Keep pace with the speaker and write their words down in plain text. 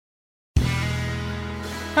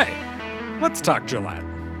Hey, let's talk Gillette.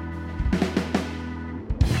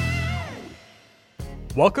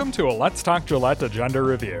 Welcome to a Let's Talk Gillette agenda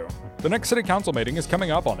review. The next City Council meeting is coming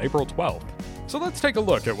up on April 12th, so let's take a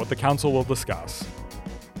look at what the Council will discuss.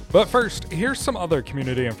 But first, here's some other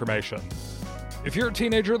community information. If you're a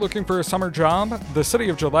teenager looking for a summer job, the City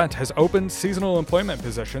of Gillette has opened seasonal employment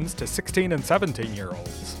positions to 16 and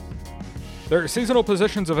 17-year-olds. There are seasonal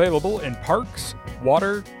positions available in parks,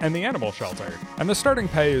 water, and the animal shelter, and the starting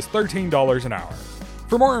pay is $13 an hour.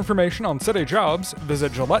 For more information on city jobs,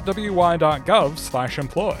 visit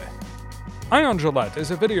gillettewy.gov/employ. Eye on Gillette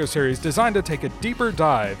is a video series designed to take a deeper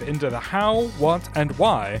dive into the how, what, and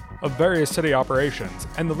why of various city operations,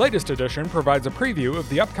 and the latest edition provides a preview of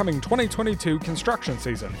the upcoming 2022 construction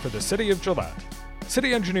season for the City of Gillette.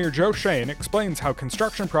 City Engineer Joe Shane explains how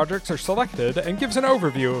construction projects are selected and gives an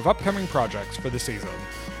overview of upcoming projects for the season.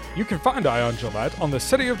 You can find Eye on Gillette on the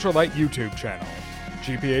City of Gillette YouTube channel,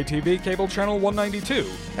 GPA TV Cable Channel 192,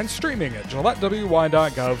 and streaming at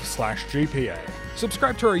gillettewy.gov/GPA.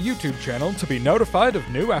 Subscribe to our YouTube channel to be notified of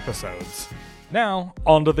new episodes. Now,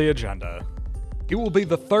 on to the agenda. It will be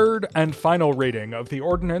the third and final reading of the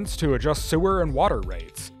ordinance to adjust sewer and water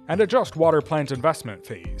rates, and adjust water plant investment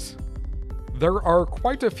fees. There are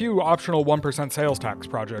quite a few optional 1% sales tax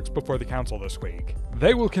projects before the Council this week.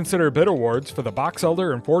 They will consider bid awards for the Box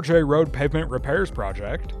Elder and 4J Road Pavement Repairs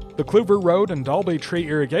Project, the Kluver Road and Dalby Tree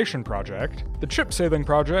Irrigation Project, the Chip Sealing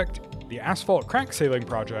Project, the Asphalt Crack Sealing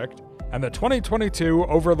Project, and the 2022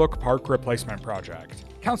 Overlook Park Replacement Project.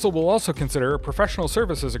 Council will also consider a professional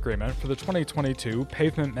services agreement for the 2022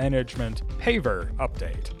 Pavement Management Paver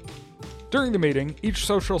update. During the meeting, each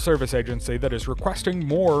social service agency that is requesting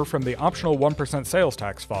more from the optional 1% sales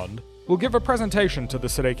tax fund will give a presentation to the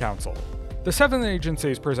City Council. The 7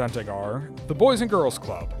 agencies presenting are the Boys and Girls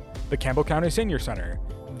Club, the Campbell County Senior Center,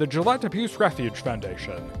 the Gillette Abuse Refuge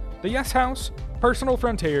Foundation, the Yes House, Personal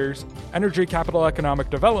Frontiers, Energy Capital Economic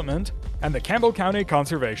Development, and the Campbell County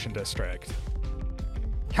Conservation District.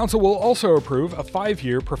 Council will also approve a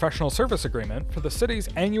 5-year professional service agreement for the city's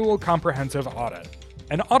annual comprehensive audit.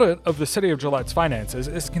 An audit of the City of Gillette's finances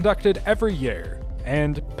is conducted every year,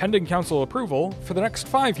 and, pending Council approval, for the next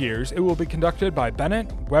 5 years it will be conducted by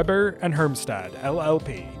Bennett, Weber, and Hermstad,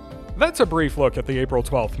 LLP. That's a brief look at the April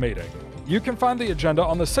 12th meeting. You can find the agenda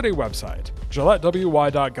on the City website,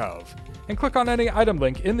 gillettewy.gov, and click on any item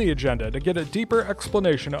link in the agenda to get a deeper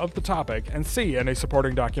explanation of the topic and see any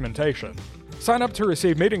supporting documentation. Sign up to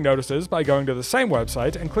receive meeting notices by going to the same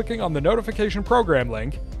website and clicking on the Notification Program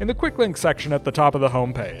link in the Quick Links section at the top of the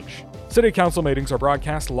homepage. City Council meetings are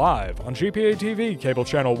broadcast live on GPA TV Cable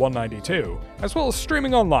Channel 192, as well as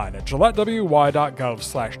streaming online at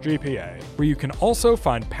gillettewy.gov/GPA, where you can also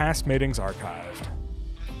find past meetings archived.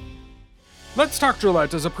 Let's Talk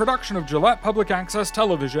Gillette is a production of Gillette Public Access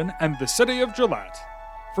Television and the City of Gillette.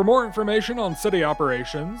 For more information on city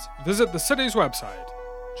operations, visit the city's website,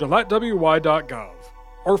 gillettewy.gov,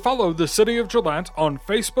 or follow the City of Gillette on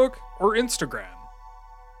Facebook or Instagram.